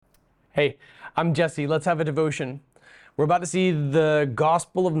Hey, I'm Jesse. Let's have a devotion. We're about to see the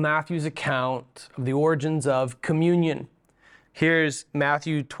Gospel of Matthew's account of the origins of communion. Here's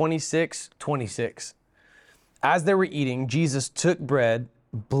Matthew 26:26. As they were eating, Jesus took bread,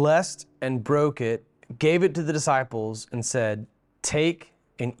 blessed and broke it, gave it to the disciples, and said, "Take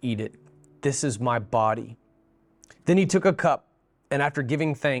and eat it. This is my body." Then he took a cup, and after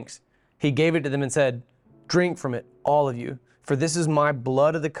giving thanks, he gave it to them and said, "Drink from it, all of you. For this is my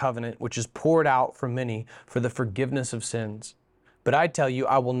blood of the covenant, which is poured out for many for the forgiveness of sins. But I tell you,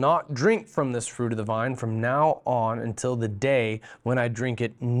 I will not drink from this fruit of the vine from now on until the day when I drink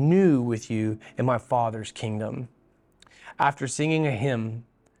it new with you in my Father's kingdom." After singing a hymn,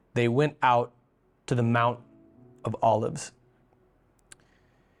 they went out to the Mount of Olives.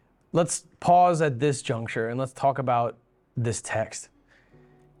 Let's pause at this juncture and let's talk about this text.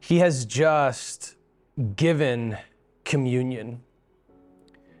 He has just given communion.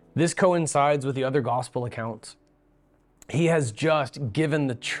 This coincides with the other gospel accounts. He has just given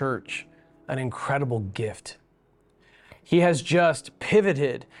the church an incredible gift. He has just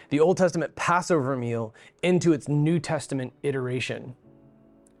pivoted the Old Testament Passover meal into its New Testament iteration.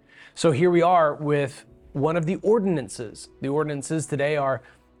 So here we are with one of the ordinances. The ordinances today are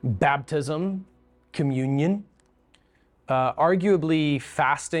baptism, communion, arguably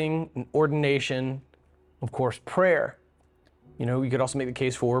fasting, and ordination, of course, prayer. You could also make the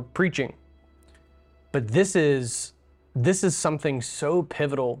case for preaching. But this is something so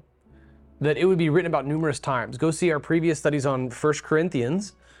pivotal that it would be written about numerous times. Go see our previous studies on 1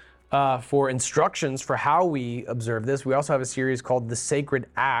 Corinthians for instructions for how we observe this. We also have a series called The Sacred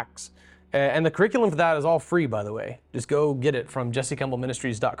Acts. And the curriculum for that is all free, by the way. Just go get it from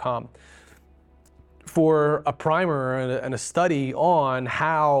jessecampbellministries.com. For a primer and a study on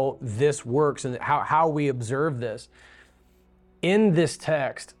how this works and how we observe this. In this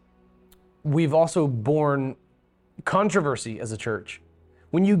text, we've also borne controversy as a church.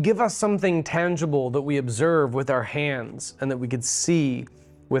 When you give us something tangible that we observe with our hands and that we could see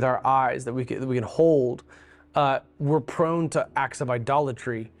with our eyes, that we can hold, we're prone to acts of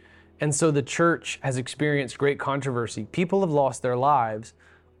idolatry. And so the church has experienced great controversy. People have lost their lives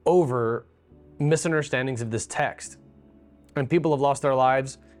over misunderstandings of this text. And people have lost their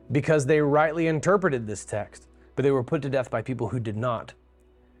lives because they rightly interpreted this text, but they were put to death by people who did not.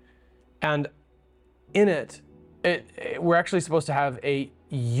 And in it, we're actually supposed to have a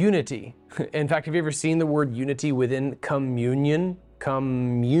unity. In fact, have you ever seen the word unity within communion?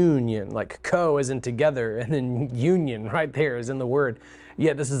 Communion, like co as in together, and then union right there is in the word.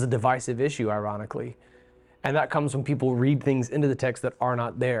 Yet this is a divisive issue, ironically. And that comes when people read things into the text that are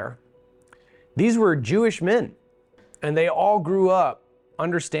not there. These were Jewish men, and they all grew up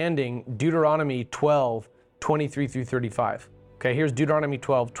understanding Deuteronomy 12:23 through 35. Okay, here's Deuteronomy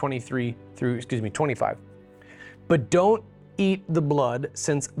 12:23 through 25. "But don't eat the blood,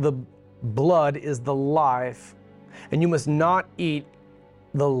 since the blood is the life, and you must not eat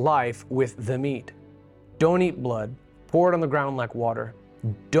the life with the meat. Don't eat blood, pour it on the ground like water.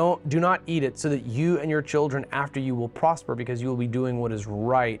 Do not eat it, so that you and your children after you will prosper, because you will be doing what is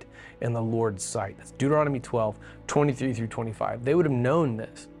right in the Lord's sight." That's Deuteronomy 12:23 through 25. They would have known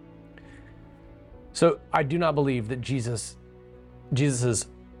this. So I do not believe that Jesus's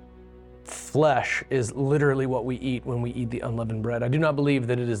flesh is literally what we eat when we eat the unleavened bread. I do not believe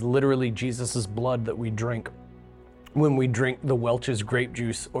that it is literally Jesus's blood that we drink when we drink the Welch's grape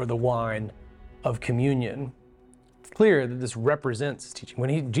juice or the wine of communion. It's clear that this represents his teaching.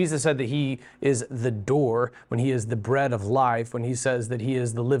 When Jesus said that he is the door, when he is the bread of life, when he says that he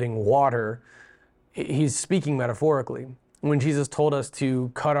is the living water, he's speaking metaphorically. When Jesus told us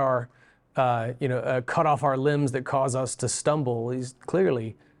to cut off our limbs that cause us to stumble, he's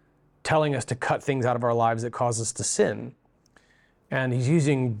clearly telling us to cut things out of our lives that cause us to sin. And he's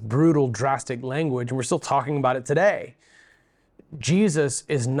using brutal, drastic language, and we're still talking about it today. Jesus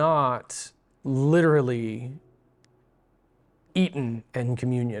is not literally eaten in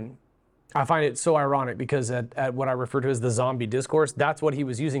communion. I find it so ironic because at what I refer to as the zombie discourse, that's what he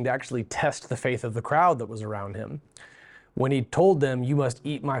was using to actually test the faith of the crowd that was around him. When he told them, "You must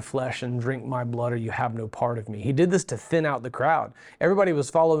eat my flesh and drink my blood, or you have no part of me." He did this to thin out the crowd. Everybody was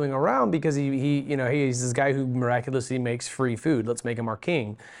following around because he's this guy who miraculously makes free food. Let's make him our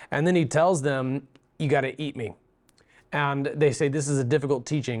king. And then he tells them, "You got to eat me." And they say, "This is a difficult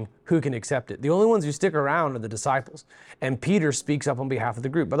teaching. Who can accept it?" The only ones who stick around are the disciples. And Peter speaks up on behalf of the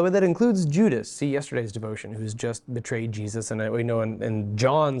group. By the way, that includes Judas. See yesterday's devotion, who's just betrayed Jesus. And we know in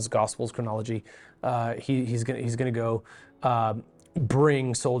John's Gospel's chronology, he's going to go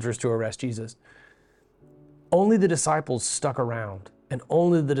bring soldiers to arrest Jesus. Only the disciples stuck around And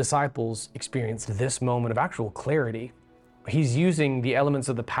only the disciples experienced this moment of actual clarity. He's using the elements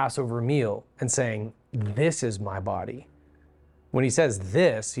of the Passover meal and saying, this is my body. When he says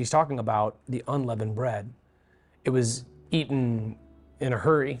this, he's talking about the unleavened bread. It was eaten in a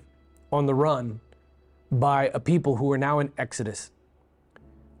hurry, on the run, by a people who are now in Exodus.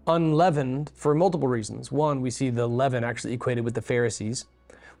 Unleavened for multiple reasons. One, we see the leaven actually equated with the Pharisees.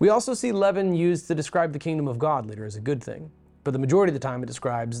 We also see leaven used to describe the kingdom of God later as a good thing. But the majority of the time it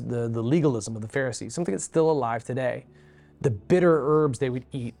describes the legalism of the Pharisees, something that's still alive today. The bitter herbs they would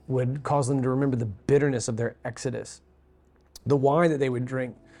eat would cause them to remember the bitterness of their exodus. The wine that they would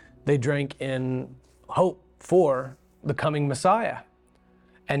drink, they drank in hope for the coming Messiah.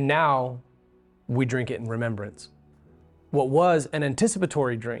 And now we drink it in remembrance. What was an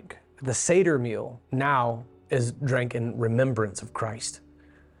anticipatory drink, the Seder meal, now is drank in remembrance of Christ.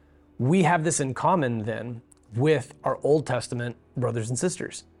 We have this in common then with our Old Testament brothers and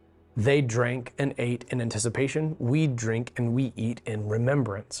sisters. They drank and ate in anticipation. We drink and we eat in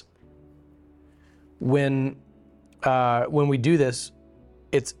remembrance. When we do this,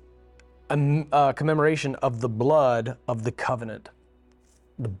 it's a commemoration of the blood of the covenant.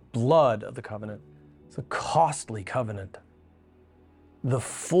 The blood of the covenant. It's a costly covenant. The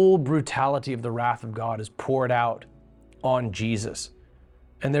full brutality of the wrath of God is poured out on Jesus.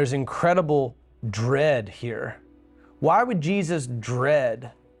 And there's incredible dread here. Why would Jesus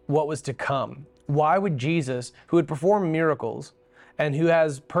dread what was to come? Why would Jesus, who had performed miracles and who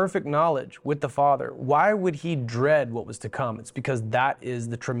has perfect knowledge with the Father, why would he dread what was to come? It's because that is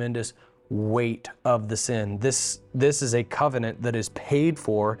the tremendous weight of the sin. This is a covenant that is paid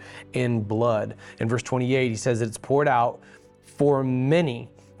for in blood. In verse 28, he says it's poured out for many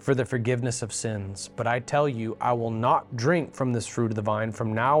for the forgiveness of sins. But I tell you, I will not drink from this fruit of the vine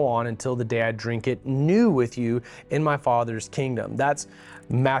from now on until the day I drink it new with you in my Father's kingdom. That's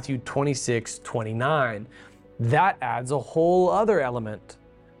Matthew 26:29. That adds a whole other element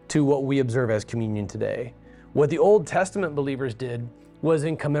to what we observe as communion today. What the Old Testament believers did was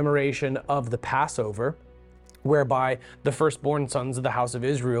in commemoration of the Passover, whereby the firstborn sons of the house of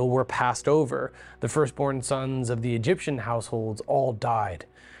Israel were passed over. The firstborn sons of the Egyptian households all died.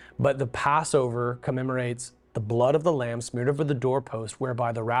 But the Passover commemorates the blood of the lamb smeared over the doorpost,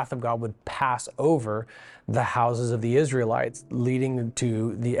 whereby the wrath of God would pass over the houses of the Israelites, leading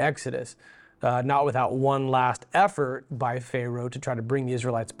to the Exodus. Not without one last effort by Pharaoh to try to bring the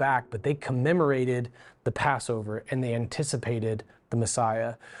Israelites back, but they commemorated the Passover and they anticipated the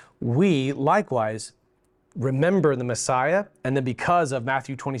Messiah. We, likewise, remember the Messiah, and then because of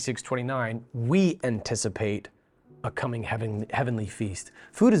Matthew 26:29, we anticipate a coming heavenly feast.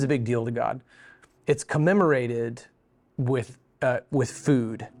 Food is a big deal to God. It's commemorated with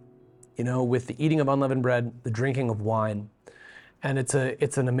food, with the eating of unleavened bread, the drinking of wine, and it's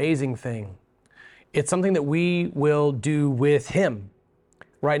an amazing thing. It's something that we will do with him.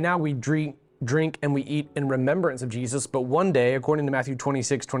 Right now we drink and we eat in remembrance of Jesus, but one day, according to Matthew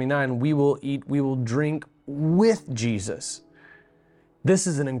 26:29, we will drink with Jesus. This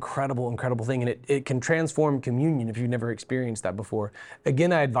is an incredible thing, and it can transform communion if you've never experienced that before.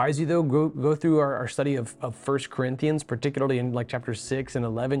 Again, I advise you though, go through our study of 1 Corinthians, particularly in like chapters 6 and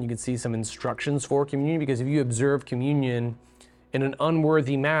 11, you can see some instructions for communion, because if you observe communion in an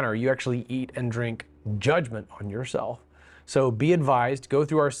unworthy manner, you actually eat and drink judgment on yourself. So be advised, go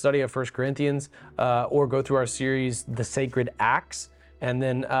through our study of 1 Corinthians or go through our series, The Sacred Acts, and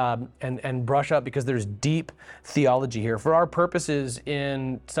then and brush up, because there's deep theology here. For our purposes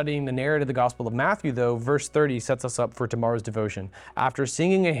in studying the narrative of the Gospel of Matthew, though, verse 30 sets us up for tomorrow's devotion. After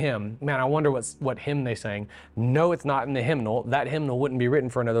singing a hymn, man, I wonder what hymn they sang. No, it's not in the hymnal. That hymnal wouldn't be written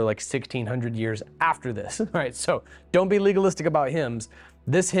for another like 1,600 years after this. All right, so don't be legalistic about hymns.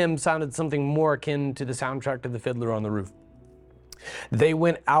 This hymn sounded something more akin to the soundtrack to The Fiddler on the Roof. They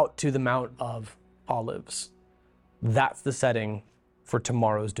went out to the Mount of Olives. That's the setting for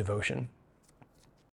tomorrow's devotion.